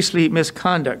priestly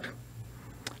misconduct.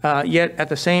 Yet at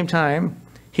the same time,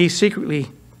 he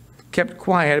secretly kept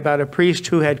quiet about a priest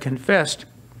who had confessed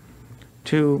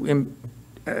to,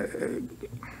 had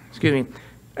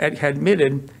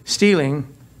admitted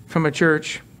stealing from a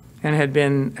church and had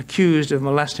been accused of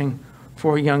molesting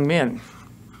 4 young men.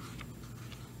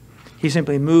 He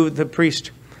simply moved the priest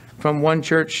from one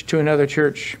church to another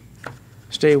church,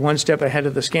 stay one step ahead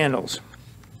of the scandals.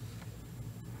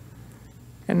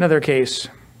 Another case,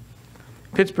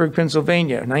 Pittsburgh,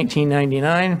 Pennsylvania,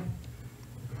 1999.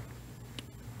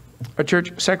 a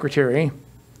church secretary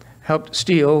helped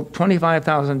steal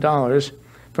 $25,000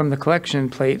 from the collection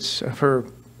plates of her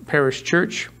parish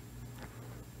church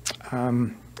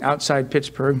outside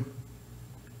Pittsburgh.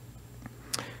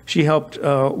 She helped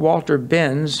Walter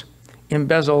Benz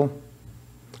embezzle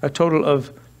a total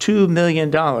of $2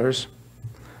 million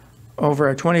over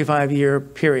a 25-year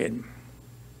period,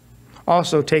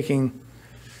 also taking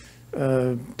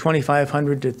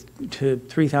 $2,500 to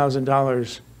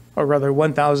 $3,000, or rather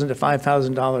 $1,000 to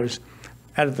 $5,000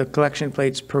 out of the collection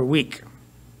plates per week.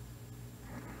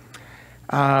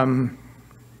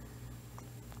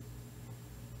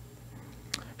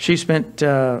 She spent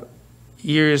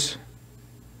years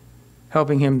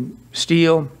helping him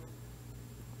steal,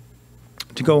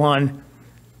 to go on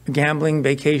gambling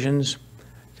vacations,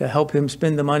 to help him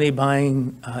spend the money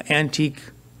buying antique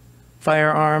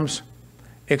firearms,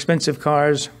 expensive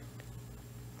cars,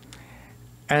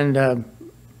 and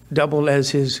doubled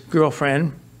as his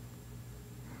girlfriend.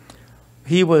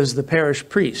 He was the parish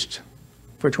priest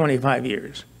for 25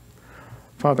 years,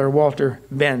 Father Walter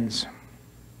Benz.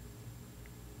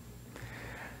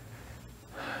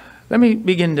 Let me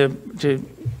begin to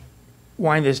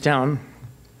wind this down.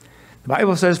 The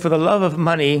Bible says, "For the love of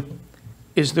money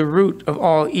is the root of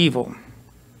all evil,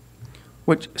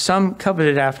 which some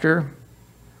coveted after,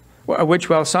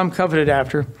 while some coveted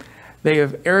after, they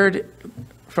have erred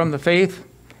from the faith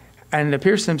and have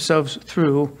pierced themselves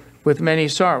through with many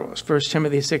sorrows." 1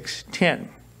 Timothy 6:10.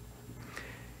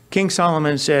 King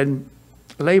Solomon said,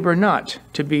 "Labor not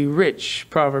to be rich,"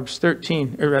 Proverbs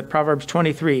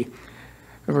 23,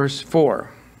 verse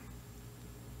 4.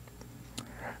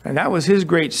 And that was his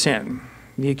great sin,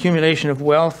 the accumulation of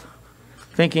wealth,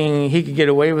 thinking he could get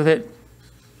away with it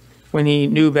when he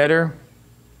knew better.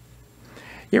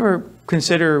 You ever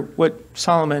consider what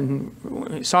Solomon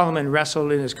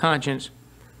wrestled in his conscience?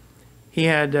 He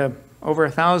had over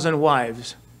 1,000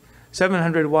 wives,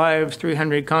 700 wives,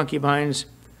 300 concubines,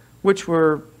 which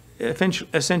were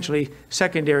essentially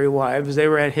secondary wives. They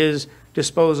were at his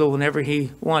disposal whenever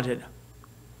he wanted.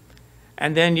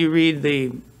 And then you read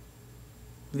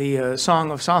the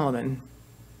Song of Solomon,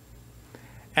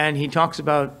 and he talks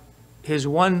about his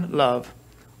one love,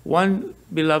 one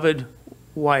beloved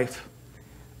wife,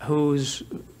 whose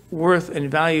worth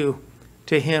and value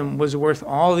to him was worth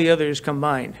all the others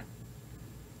combined.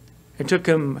 It took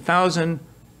him 1,000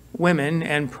 women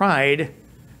and pride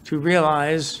to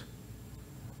realize,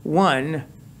 one,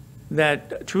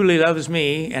 that truly loves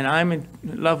me and I'm in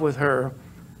love with her,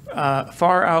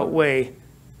 far outweigh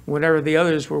whatever the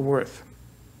others were worth.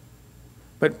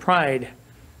 But pride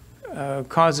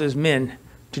causes men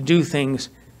to do things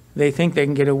they think they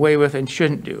can get away with and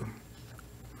shouldn't do.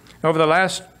 Over the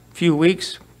last few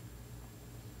weeks,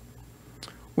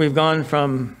 we've gone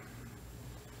from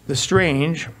the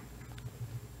strange,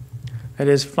 that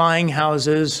is flying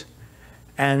houses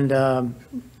and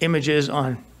images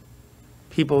on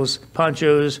people's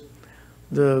ponchos,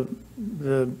 the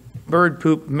bird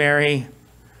poop Mary,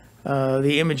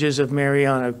 the images of Mary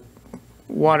on a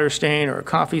water stain or a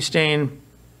coffee stain,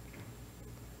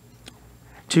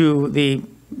 to the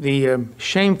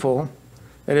shameful,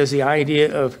 that is the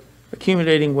idea of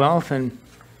accumulating wealth and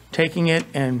taking it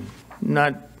and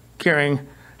not caring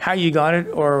how you got it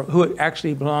or who it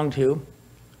actually belonged to.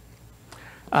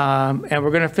 And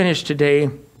we're going to finish today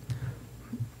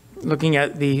looking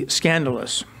at the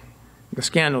scandalous. The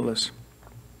scandalous.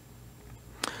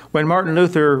 When Martin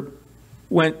Luther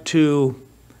went to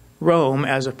Rome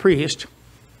as a priest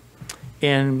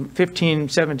in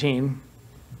 1517,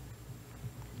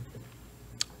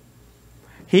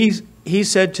 he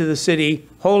said to the city,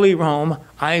 "Holy Rome,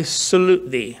 I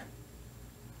salute thee."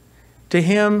 To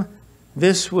him,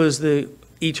 this was the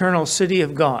eternal city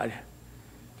of God,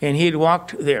 and he had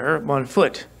walked there on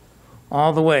foot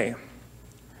all the way.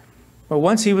 But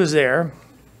once he was there,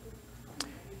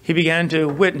 he began to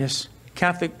witness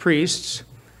Catholic priests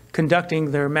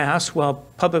conducting their mass while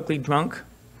publicly drunk.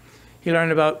 He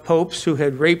learned about popes who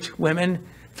had raped women,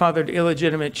 fathered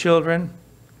illegitimate children,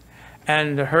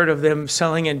 and heard of them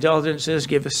selling indulgences.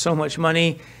 Give us so much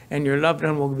money and your loved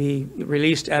one will be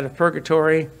released out of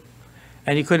purgatory.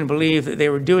 And he couldn't believe that they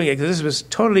were doing it, because this was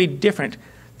totally different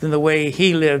than the way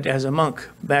he lived as a monk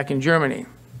back in Germany.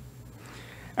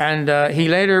 And he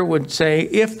later would say,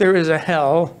 if there is a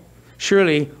hell,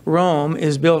 surely Rome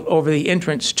is built over the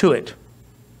entrance to it.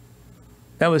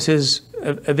 That was his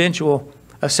eventual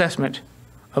assessment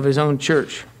of his own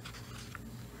church.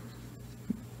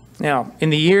 Now, in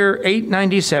the year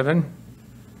 897,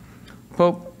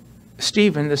 Pope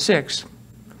Stephen VI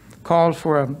called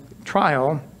for a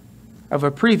trial of a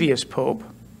previous pope,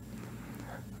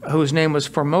 whose name was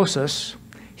Formosus,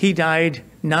 he died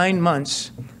 9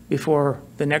 months before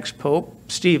the next pope,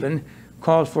 Stephen,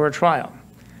 called for a trial.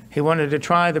 He wanted to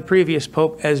try the previous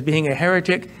pope as being a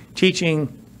heretic,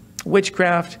 teaching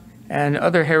witchcraft and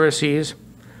other heresies.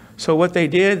 So what they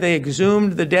did, they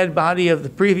exhumed the dead body of the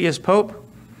previous pope,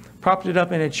 propped it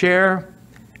up in a chair,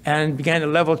 and began to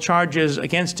level charges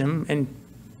against him and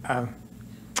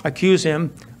accuse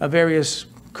him of various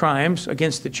crimes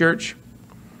against the church.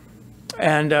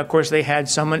 And of course, they had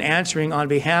someone answering on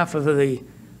behalf of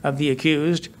the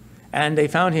accused, and they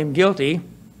found him guilty,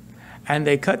 and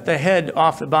they cut the head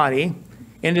off the body,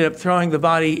 ended up throwing the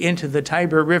body into the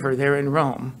Tiber River there in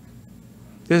Rome.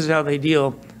 This is how they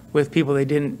deal with people they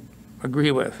didn't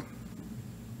agree with.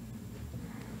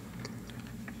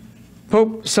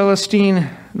 Pope Celestine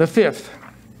V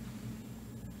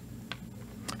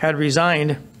had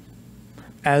resigned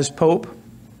as pope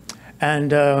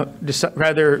and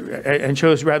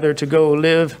chose rather to go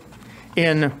live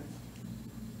in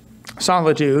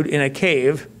solitude in a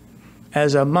cave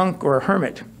as a monk or a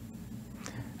hermit.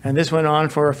 And this went on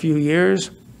for a few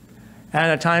years.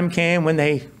 And a time came when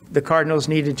the cardinals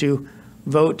needed to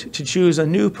vote to choose a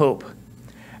new pope.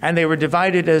 And they were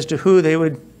divided as to who they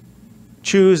would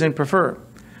choose and prefer.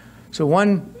 So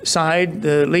one side,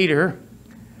 the leader,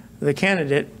 the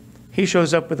candidate, he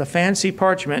shows up with a fancy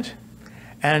parchment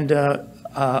and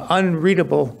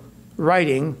unreadable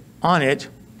writing on it,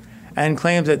 and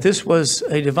claims that this was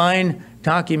a divine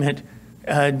document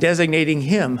designating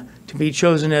him to be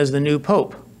chosen as the new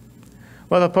pope.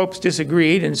 Well, the popes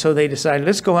disagreed, and so they decided,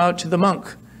 let's go out to the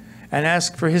monk and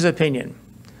ask for his opinion.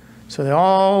 So they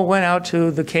all went out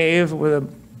to the cave where the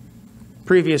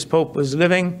previous pope was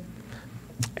living,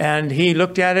 and he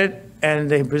looked at it, and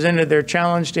they presented their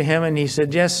challenge to him, and he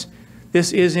said, yes,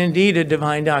 this is indeed a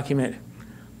divine document,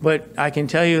 but I can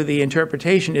tell you the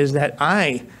interpretation is that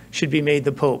I should be made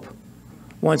the pope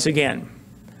once again.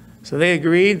 So they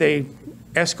agreed. They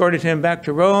escorted him back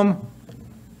to Rome,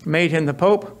 made him the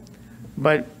pope,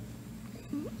 but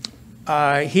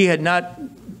he had not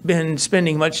been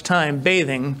spending much time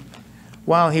bathing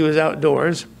while he was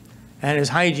outdoors, and his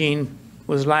hygiene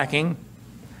was lacking.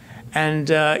 And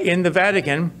in the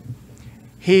Vatican,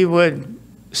 he would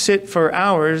sit for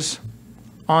hours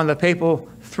on the papal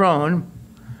throne,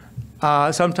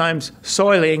 sometimes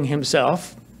soiling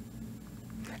himself,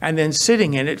 and then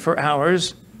sitting in it for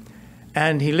hours.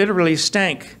 And he literally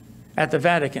stank at the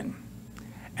Vatican.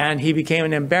 And he became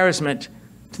an embarrassment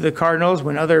to the cardinals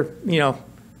when other,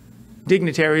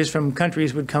 dignitaries from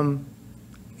countries would come.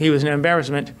 He was an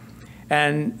embarrassment.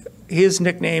 And his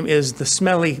nickname is the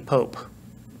Smelly Pope.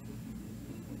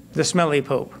 The Smelly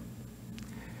Pope.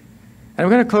 And I'm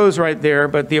going to close right there,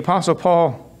 but the Apostle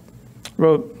Paul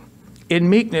wrote, in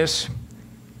meekness,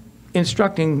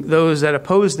 instructing those that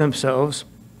oppose themselves,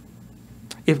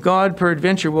 if God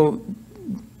peradventure will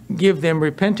give them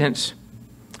repentance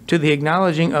to the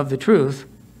acknowledging of the truth,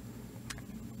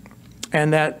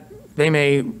 and that they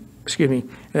may,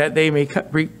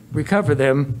 recover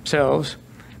themselves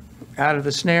out of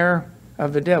the snare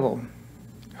of the devil,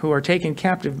 who are taken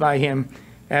captive by him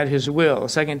at his will.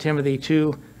 2 Timothy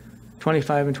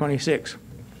 2:25 and 26.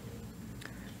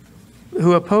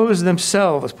 Who oppose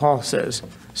themselves, Paul says.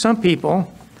 Some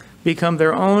people become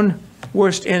their own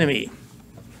worst enemy.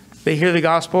 They hear the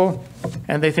gospel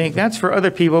and they think that's for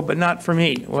other people, but not for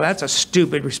me. Well, that's a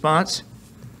stupid response.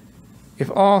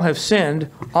 If all have sinned,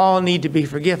 all need to be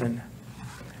forgiven.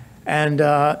 And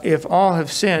if all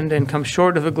have sinned and come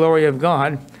short of the glory of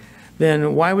God,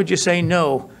 then why would you say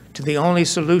no to the only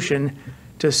solution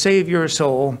to save your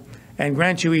soul and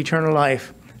grant you eternal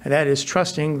life? And that is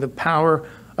trusting the power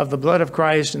of the blood of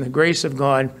Christ and the grace of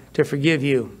God to forgive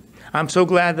you. I'm so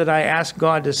glad that I asked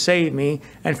God to save me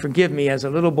and forgive me as a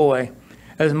little boy.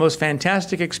 It was the most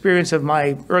fantastic experience of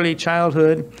my early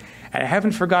childhood. And I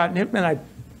haven't forgotten it, and I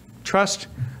trust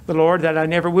the Lord that I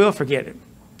never will forget it.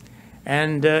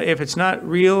 And if it's not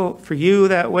real for you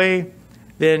that way,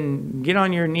 then get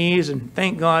on your knees and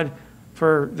thank God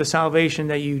for the salvation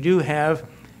that you do have,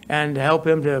 and help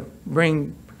him to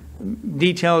bring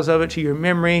details of it to your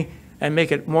memory and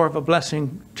make it more of a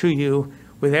blessing to you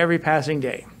with every passing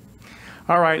day.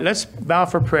 All right, let's bow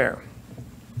for prayer.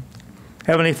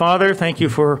 Heavenly Father, thank you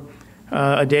for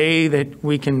a day that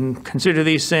we can consider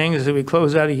these things as we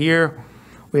close out a year.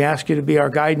 We ask you to be our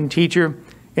guide and teacher.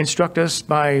 Instruct us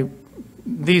by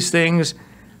these things.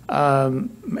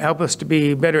 Help us to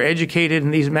be better educated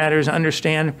in these matters.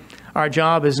 Understand our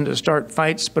job isn't to start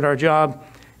fights, but our job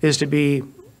is to be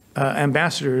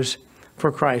ambassadors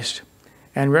for Christ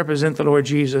and represent the Lord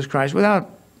Jesus Christ without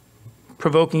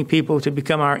provoking people to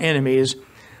become our enemies,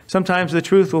 Sometimes the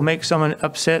truth will make someone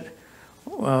upset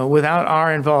without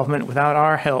our involvement, without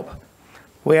our help.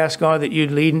 We ask God that you'd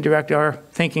lead and direct our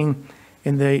thinking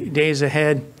in the days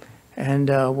ahead, and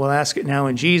we'll ask it now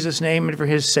in Jesus' name and for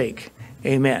his sake.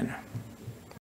 Amen.